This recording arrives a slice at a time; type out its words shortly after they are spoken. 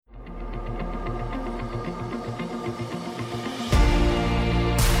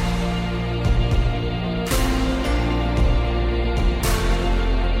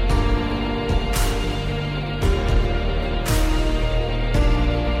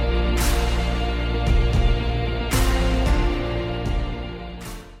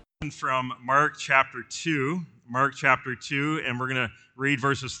from Mark chapter 2. Mark chapter 2, and we're going to read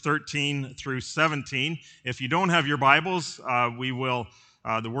verses 13 through 17. If you don't have your Bibles,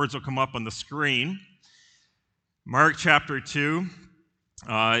 the words will come up on the screen. Mark chapter 2.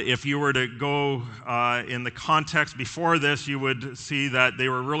 If you were to go in the context before this, you would see that they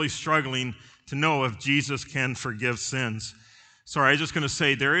were really struggling to know if Jesus can forgive sins. Sorry, I was just going to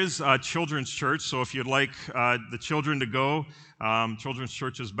say there is a children's church, so if you'd like the children to go, children's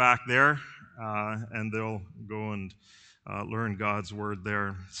church is back there, and they'll go and learn God's word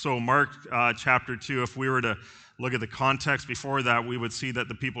there. So Mark chapter 2, if we were to look at the context before that, we would see that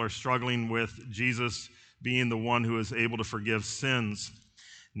the people are struggling with Jesus being the one who is able to forgive sins.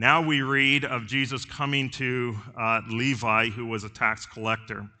 Now we read of Jesus coming to Levi, who was a tax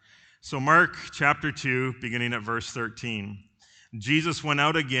collector. So Mark chapter 2, beginning at verse 13. Jesus went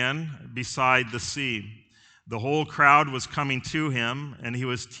out again beside the sea. The whole crowd was coming to him, and he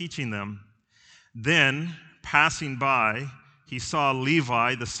was teaching them. Then, passing by, he saw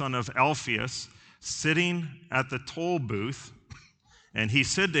Levi, the son of Alphaeus, sitting at the toll booth, and he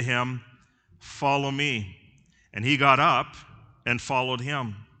said to him, "Follow me." And he got up and followed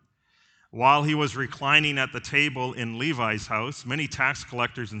him. While he was reclining at the table in Levi's house, many tax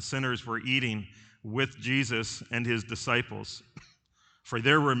collectors and sinners were eating with Jesus and his disciples, for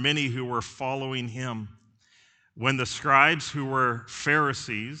there were many who were following him. When the scribes, who were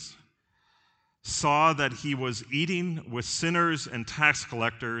Pharisees, saw that he was eating with sinners and tax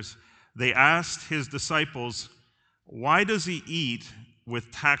collectors, they asked his disciples, "Why does he eat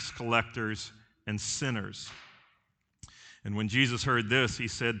with tax collectors and sinners?" And when Jesus heard this, he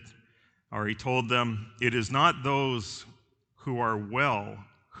told them, "It is not those who are well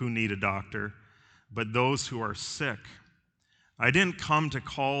who need a doctor, but those who are sick. I didn't come to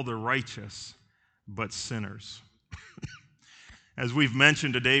call the righteous, but sinners." As we've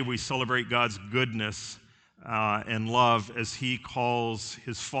mentioned today, we celebrate God's goodness and love as he calls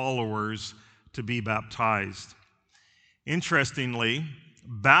his followers to be baptized. Interestingly,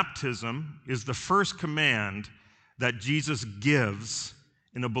 baptism is the first command that Jesus gives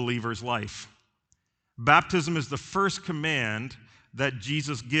in a believer's life. Baptism is the first command that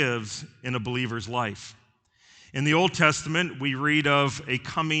Jesus gives in a believer's life. In the Old Testament, we read of a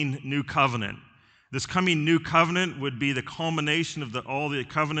coming new covenant. This coming new covenant would be the culmination of all the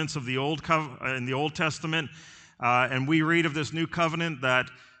covenants of the in the Old Testament. And we read of this new covenant that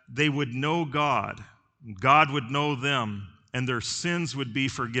they would know God. God would know them, and their sins would be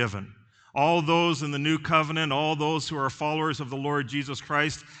forgiven. All those in the new covenant, all those who are followers of the Lord Jesus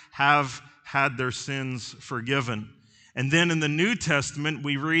Christ, have had their sins forgiven. And then in the New Testament,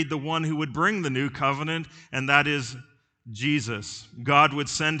 we read the one who would bring the new covenant, and that is Jesus. God would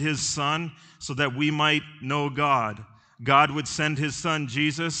send his Son so that we might know God. God would send his Son,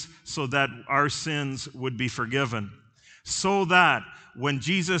 Jesus, so that our sins would be forgiven. So that when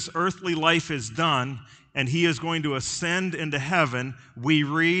Jesus' earthly life is done and he is going to ascend into heaven, we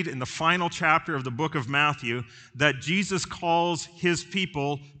read in the final chapter of the book of Matthew that Jesus calls his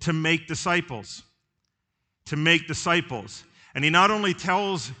people to make disciples. To make disciples. And he not only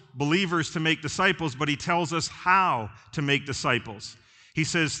tells believers to make disciples, but he tells us how to make disciples. He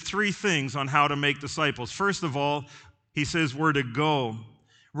says three things on how to make disciples. First of all, he says we're to go.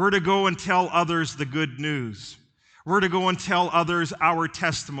 We're to go and tell others the good news. We're to go and tell others our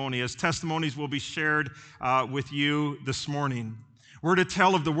testimony, as testimonies will be shared with you this morning. We're to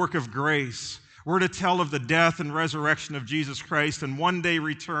tell of the work of grace. We're to tell of the death and resurrection of Jesus Christ and one day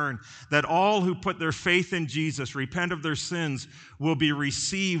return, that all who put their faith in Jesus, repent of their sins, will be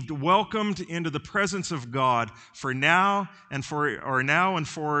received, welcomed into the presence of God for now and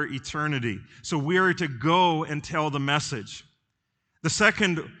for eternity. So we are to go and tell the message. The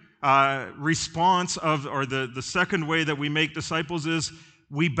second response the second way that we make disciples is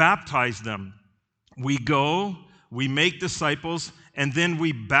we baptize them. We go, we make disciples, and then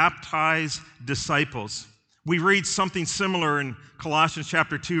we baptize disciples. We read something similar in Colossians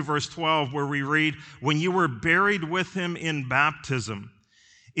chapter 2, verse 12, where we read, "When you were buried with him in baptism,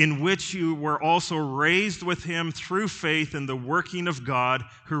 in which you were also raised with him through faith in the working of God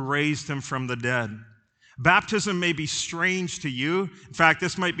who raised him from the dead." Baptism may be strange to you. In fact,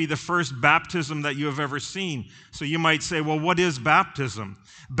 this might be the first baptism that you have ever seen. So you might say, well, what is baptism?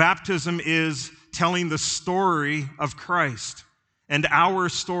 Baptism is telling the story of Christ and our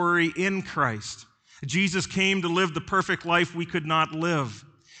story in Christ. Jesus came to live the perfect life we could not live.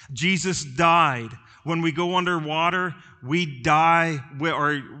 Jesus died. When we go underwater, we die,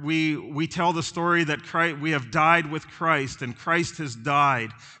 or we tell the story that we have died with Christ, and Christ has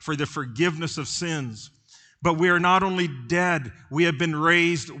died for the forgiveness of sins. But we are not only dead, we have been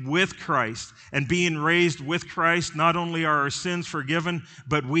raised with Christ. And being raised with Christ, not only are our sins forgiven,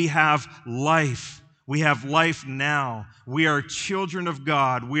 but we have life. We have life now. We are children of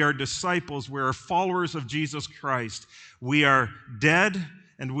God. We are disciples. We are followers of Jesus Christ. We are dead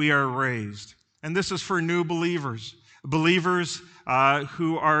and we are raised. And this is for new believers. Believers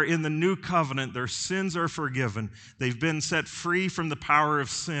who are in the new covenant, their sins are forgiven. They've been set free from the power of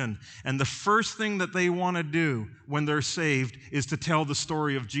sin. And the first thing that they want to do when they're saved is to tell the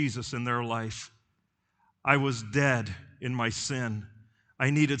story of Jesus in their life. I was dead in my sin. I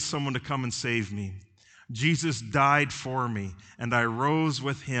needed someone to come and save me. Jesus died for me, and I rose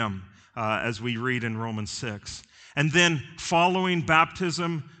with him, as we read in Romans 6. And then following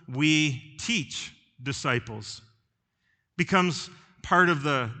baptism, we teach disciples. Becomes part of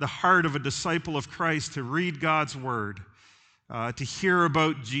the heart of a disciple of Christ to read God's word, to hear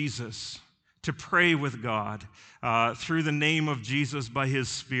about Jesus, to pray with God through the name of Jesus by his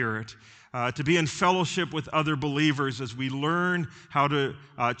Spirit, to be in fellowship with other believers as we learn how to,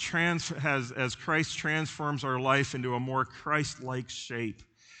 as Christ transforms our life into a more Christ-like shape.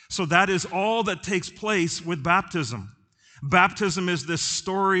 So that is all that takes place with baptism. Baptism is this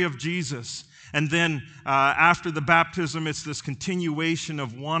story of Jesus. And then after the baptism, it's this continuation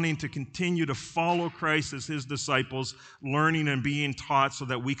of wanting to continue to follow Christ as his disciples, learning and being taught so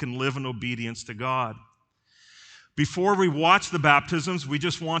that we can live in obedience to God. Before we watch the baptisms, we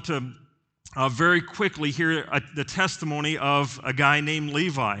just want to very quickly hear the testimony of a guy named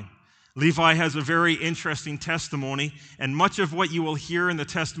Levi. Levi has a very interesting testimony, and much of what you will hear in the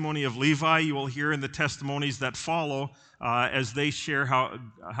testimony of Levi, you will hear in the testimonies that follow as they share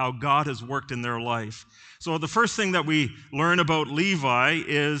how God has worked in their life. So the first thing that we learn about Levi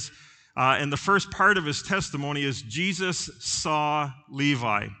is, in the first part of his testimony, is Jesus saw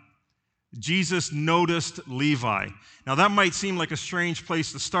Levi. Jesus noticed Levi. Now that might seem like a strange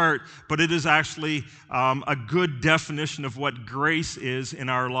place to start, but it is actually a good definition of what grace is in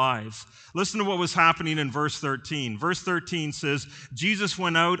our lives. Listen to what was happening in verse 13. Verse 13 says, Jesus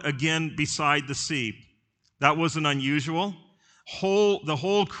went out again beside the sea. That wasn't unusual. The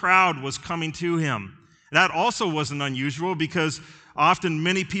whole crowd was coming to him. That also wasn't unusual because often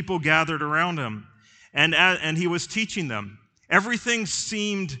many people gathered around him, and he was teaching them. Everything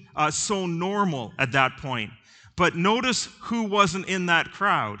seemed so normal at that point. But notice who wasn't in that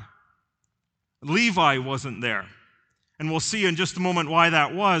crowd. Levi wasn't there. And we'll see in just a moment why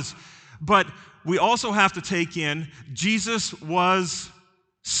that was. But we also have to take in, Jesus was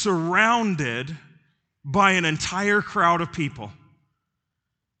surrounded by an entire crowd of people.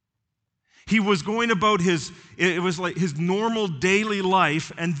 He was going about it was like his normal daily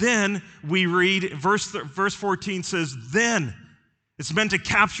life. And then we read, verse 14 says, then, it's meant to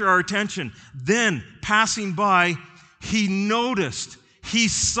capture our attention. Then, passing by, he noticed, he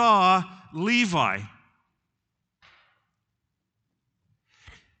saw Levi.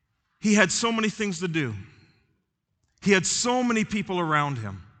 He had so many things to do. He had so many people around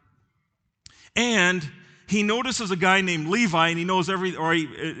him. And he notices a guy named Levi, and he knows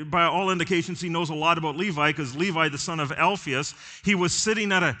by all indications, he knows a lot about Levi, because Levi, the son of Alphaeus, he was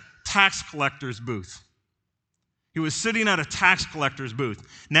sitting at a tax collector's booth. He was sitting at a tax collector's booth.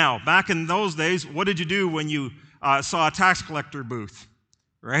 Now, back in those days, what did you do when you saw a tax collector booth?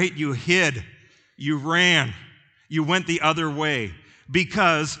 Right? You hid. You ran. You went the other way,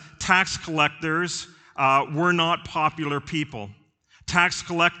 because tax collectors were not popular people. Tax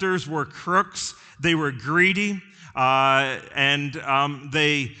collectors were crooks. They were greedy, and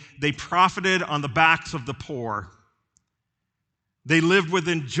they profited on the backs of the poor. They lived with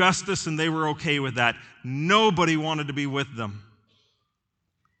injustice, and they were okay with that. Nobody wanted to be with them.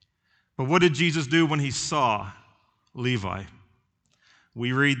 But what did Jesus do when he saw Levi?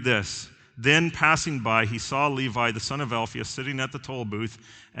 We read this. Then passing by, he saw Levi, the son of Alphaeus, sitting at the toll booth,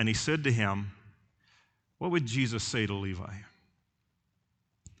 and he said to him, what would Jesus say to Levi?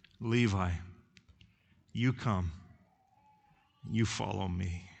 Levi, you come, you follow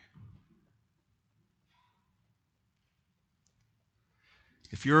me.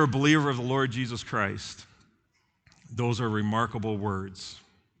 If you're a believer of the Lord Jesus Christ, those are remarkable words.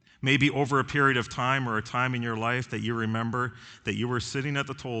 Maybe over a period of time or a time in your life that you remember that you were sitting at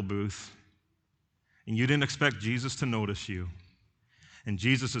the toll booth and you didn't expect Jesus to notice you. And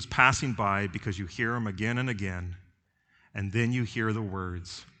Jesus is passing by because you hear him again and again. And then you hear the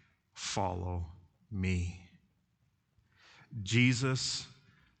words, follow me. Jesus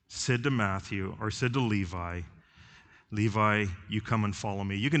said to Levi, Levi, you come and follow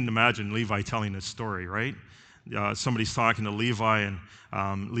me. You can imagine Levi telling this story, right? Somebody's talking to Levi,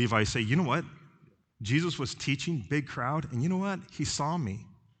 and Levi say, you know what? Jesus was teaching, big crowd, and you know what? He saw me.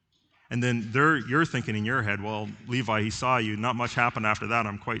 And then you're thinking in your head, well, Levi, he saw you. Not much happened after that,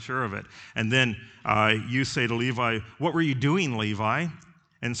 I'm quite sure of it. And then you say to Levi, what were you doing, Levi?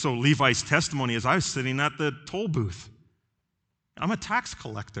 And so Levi's testimony is, I was sitting at the toll booth. I'm a tax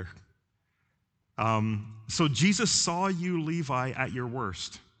collector. So Jesus saw you, Levi, at your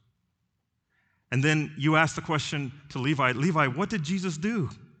worst. And then you ask the question to Levi, Levi, what did Jesus do?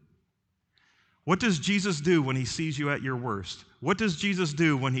 What does Jesus do when he sees you at your worst? What does Jesus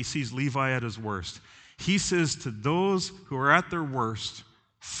do when he sees Levi at his worst? He says to those who are at their worst,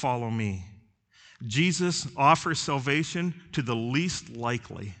 follow me. Jesus offers salvation to the least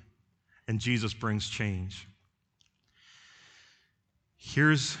likely, and Jesus brings change.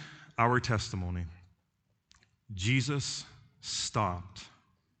 Here's our testimony. Jesus stopped,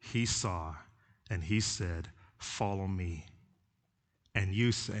 he saw, and he said, follow me. And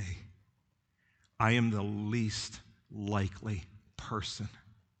you say, I am the least likely person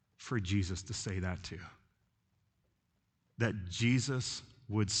for Jesus to say that to. That Jesus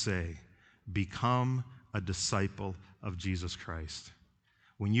would say, become a disciple of Jesus Christ.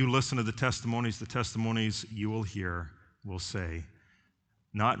 When you listen to the testimonies you will hear will say,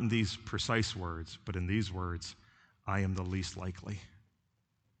 not in these precise words, but in these words, I am the least likely.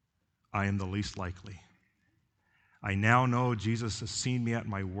 I am the least likely. I now know Jesus has seen me at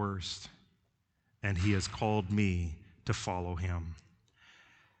my worst, and he has called me to follow him.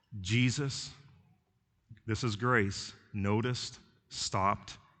 Jesus, this is grace, noticed,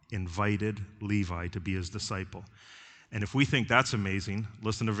 stopped, invited Levi to be his disciple. And if we think that's amazing,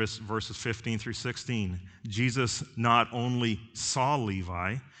 listen to verses 15 through 16. Jesus not only saw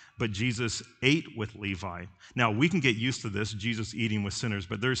Levi, but Jesus ate with Levi. Now, we can get used to this, Jesus eating with sinners,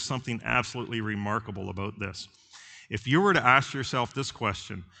 but there's something absolutely remarkable about this. If you were to ask yourself this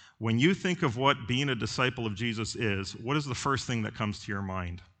question, when you think of what being a disciple of Jesus is, what is the first thing that comes to your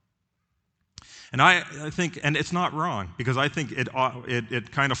mind? And I think, and it's not wrong, because I think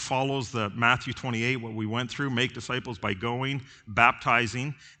it kind of follows the Matthew 28, what we went through, make disciples by going,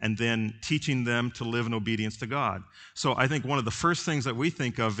 baptizing, and then teaching them to live in obedience to God. So I think one of the first things that we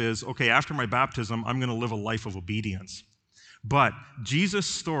think of is, okay, after my baptism, I'm going to live a life of obedience. But Jesus'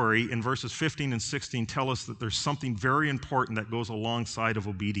 story in verses 15 and 16 tell us that there's something very important that goes alongside of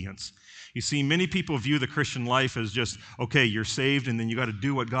obedience. You see, many people view the Christian life as just, okay, you're saved and then you got to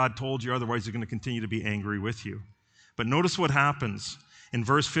do what God told you, otherwise you're going to continue to be angry with you. But notice what happens. In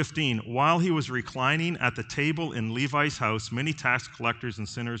verse 15, while he was reclining at the table in Levi's house, many tax collectors and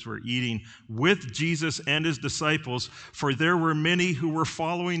sinners were eating with Jesus and his disciples, for there were many who were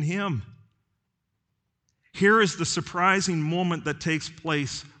following him. Here is the surprising moment that takes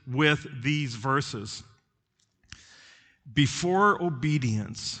place with these verses. Before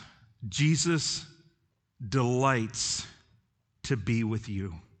obedience, Jesus delights to be with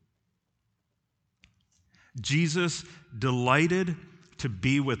you. Jesus delighted to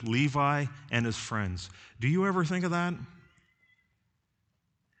be with Levi and his friends. Do you ever think of that?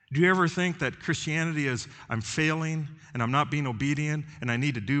 Do you ever think that Christianity is, I'm failing and I'm not being obedient and I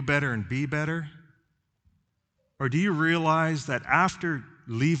need to do better and be better? Or do you realize that after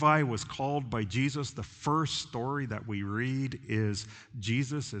Levi was called by Jesus, the first story that we read is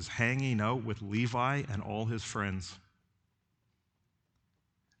Jesus is hanging out with Levi and all his friends.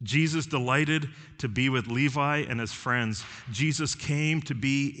 Jesus delighted to be with Levi and his friends. Jesus came to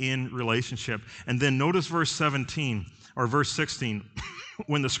be in relationship. And then notice verse 17 or verse 16.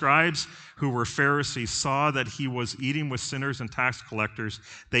 When the scribes who were Pharisees saw that he was eating with sinners and tax collectors,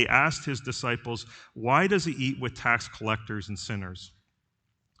 they asked his disciples, why does he eat with tax collectors and sinners?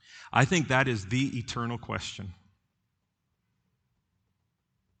 I think that is the eternal question.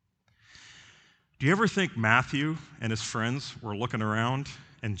 Do you ever think Matthew and his friends were looking around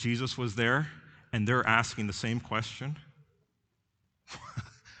and Jesus was there and they're asking the same question?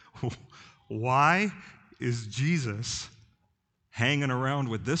 Why is Jesus hanging around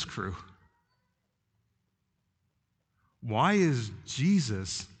with this crew? Why is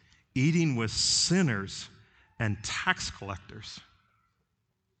Jesus eating with sinners and tax collectors?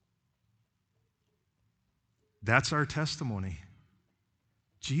 That's our testimony.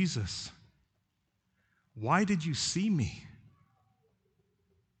 Jesus, why did you see me?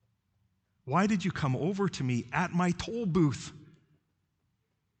 Why did you come over to me at my toll booth?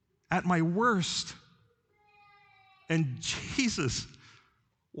 At my worst? And Jesus,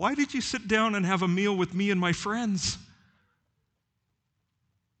 why did you sit down and have a meal with me and my friends?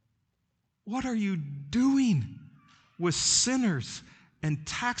 What are you doing with sinners and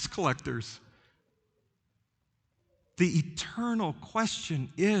tax collectors? The eternal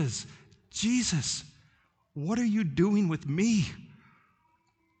question is, Jesus, what are you doing with me?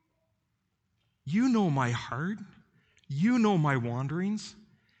 You know my heart. You know my wanderings.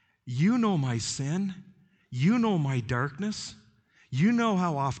 You know my sin. You know my darkness. You know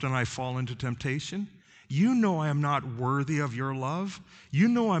how often I fall into temptation. You know I am not worthy of your love. You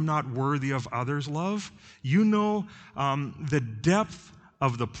know I'm not worthy of others' love. You know the depth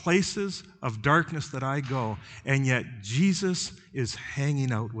of the places of darkness that I go, and yet Jesus is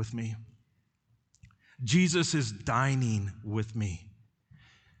hanging out with me. Jesus is dining with me.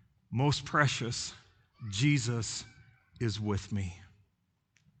 Most precious, Jesus is with me.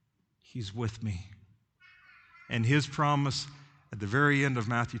 He's with me. And his promise at the very end of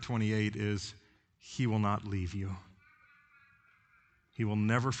Matthew 28 is, he will not leave you. He will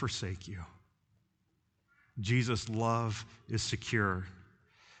never forsake you. Jesus' love is secure.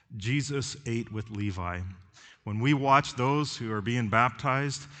 Jesus ate with Levi. When we watch those who are being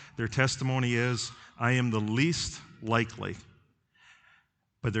baptized, their testimony is, I am the least likely.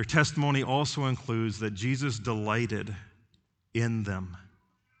 But their testimony also includes that Jesus delighted in them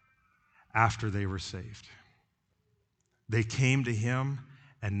after they were saved. They came to him,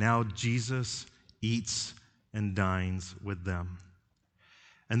 and now Jesus eats and dines with them.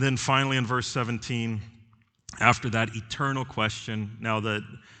 And then finally in verse 17, after that eternal question, now the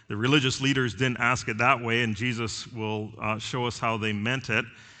religious leaders didn't ask it that way, and Jesus will show us how they meant it.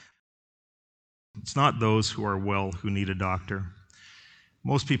 It's not those who are well who need a doctor.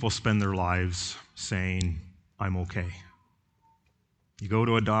 Most people spend their lives saying, I'm okay. You go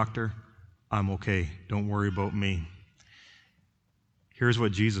to a doctor, I'm okay. Don't worry about me. Here's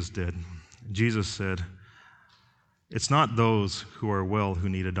what Jesus did. Jesus said, it's not those who are well who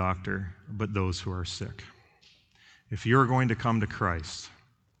need a doctor, but those who are sick. If you're going to come to Christ,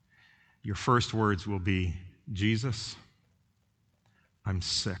 your first words will be, Jesus, I'm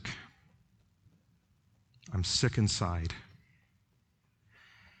sick. I'm sick inside.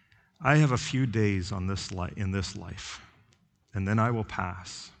 I have a few days on in this life, and then I will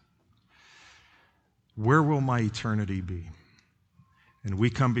pass. Where will my eternity be? And we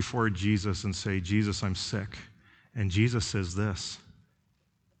come before Jesus and say, Jesus, I'm sick. And Jesus says this,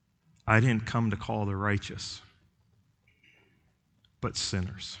 I didn't come to call the righteous, but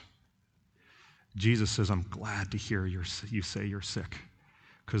sinners. Jesus says, I'm glad to hear you say you're sick,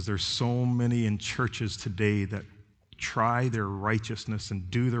 because there's so many in churches today that try their righteousness and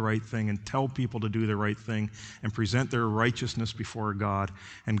do the right thing and tell people to do the right thing and present their righteousness before God.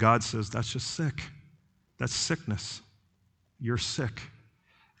 And God says, that's just sick. That's sickness. You're sick.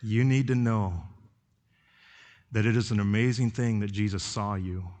 You need to know that it is an amazing thing that Jesus saw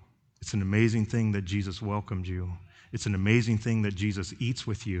you. It's an amazing thing that Jesus welcomed you. It's an amazing thing that Jesus eats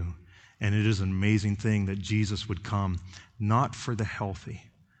with you. And it is an amazing thing that Jesus would come, not for the healthy,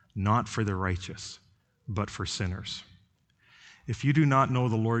 not for the righteous, but for sinners. If you do not know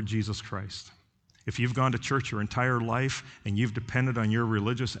the Lord Jesus Christ, if you've gone to church your entire life and you've depended on your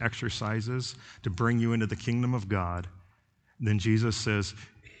religious exercises to bring you into the kingdom of God, then Jesus says,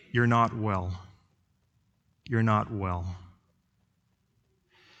 you're not well. You're not well.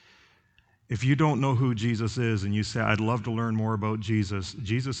 If you don't know who Jesus is and you say, I'd love to learn more about Jesus,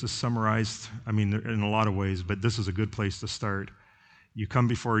 Jesus is summarized, in a lot of ways, but this is a good place to start. You come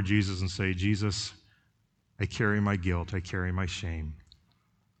before Jesus and say, Jesus, I carry my guilt, I carry my shame.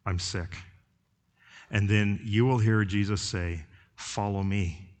 I'm sick. And then you will hear Jesus say, follow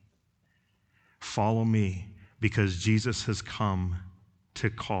me. Follow me, because Jesus has come to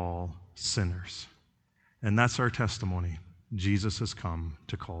call sinners. And that's our testimony. Jesus has come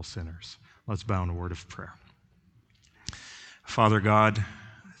to call sinners. Let's bow in a word of prayer. Father God,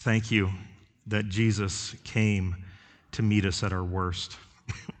 thank you that Jesus came to meet us at our worst.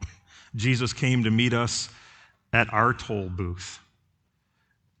 Jesus came to meet us at our toll booth.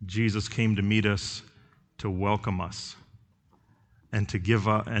 Jesus came to meet us, to welcome us, and to give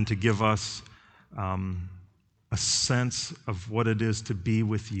us a sense of what it is to be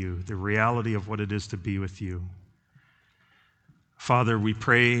with you, the reality of what it is to be with you. Father, we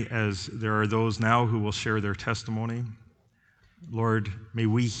pray as there are those now who will share their testimony, Lord, may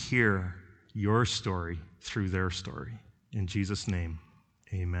we hear your story through their story. In Jesus' name,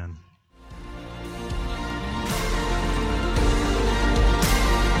 amen.